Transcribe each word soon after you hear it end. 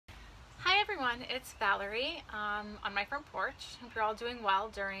everyone, it's Valerie on my front porch. Hope you're all doing well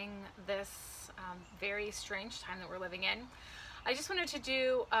during this very strange time that we're living in. I just wanted to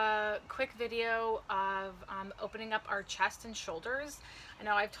do a quick video of opening up our chest and shoulders. I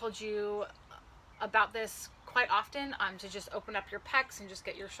know I've told you about this quite often, to just open up your pecs and just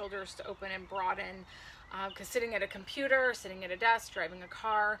get your shoulders to open and broaden, because sitting at a computer, sitting at a desk, driving a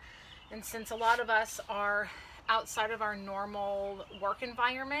car, and since a lot of us are outside of our normal work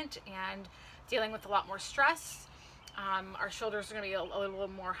environment and dealing with a lot more stress, our shoulders are going to be a little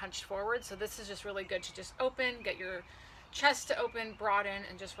more hunched forward. So this is just really good to just open, get your chest to open, broaden,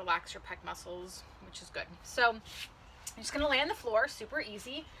 and just relax your pec muscles, which is good. So I'm just going to lay on the floor, super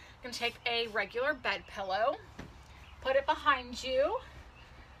easy. I'm going to take a regular bed pillow, put it behind you,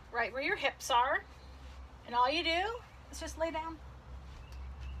 right where your hips are, and all you do is just lay down,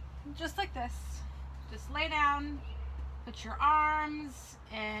 just like this. Just lay down, put your arms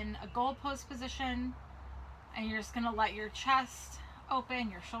in a goal pose position, and you're just gonna let your chest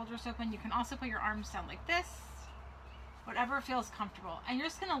open, your shoulders open. You can also put your arms down like this, whatever feels comfortable. And you're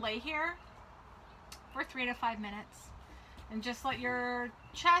just gonna lay here for 3 to 5 minutes and just let your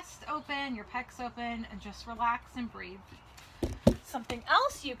chest open, your pecs open, and just relax and breathe. Something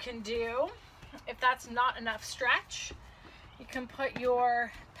else you can do, if that's not enough stretch, you can put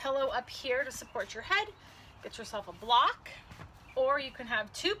your pillow up here to support your head, get yourself a block, or you can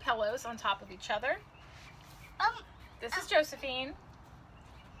have 2 pillows on top of each other. This is Josephine.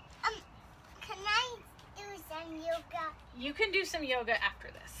 Can I do some yoga? You can do some yoga after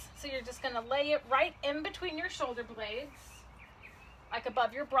this. So you're just gonna lay it right in between your shoulder blades, like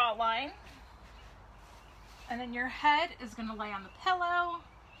above your bra line. And then your head is gonna lay on the pillow,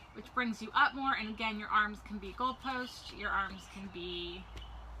 which brings you up more. And again, your arms can be goalposts, your arms can be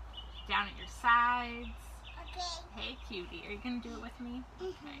down at your sides. Okay. Hey cutie, are you gonna do it with me? Mm-hmm.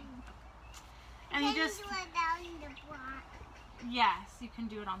 Okay. And Can you just do it down the block? Yes, you can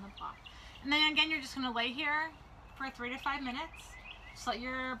do it on the block. And then again, you're just gonna lay here for 3 to 5 minutes. Just let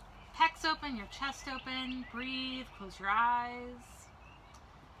your pecs open, your chest open, breathe, close your eyes.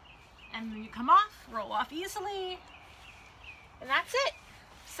 And then you come off, roll off easily. And that's it.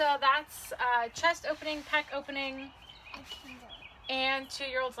 So that's chest opening, pec opening, I can do it. and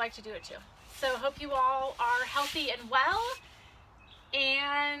 2-year-olds like to do it too. So hope you all are healthy and well,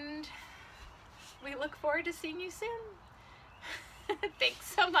 and we look forward to seeing you soon. Thanks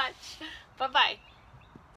so much. Bye-bye.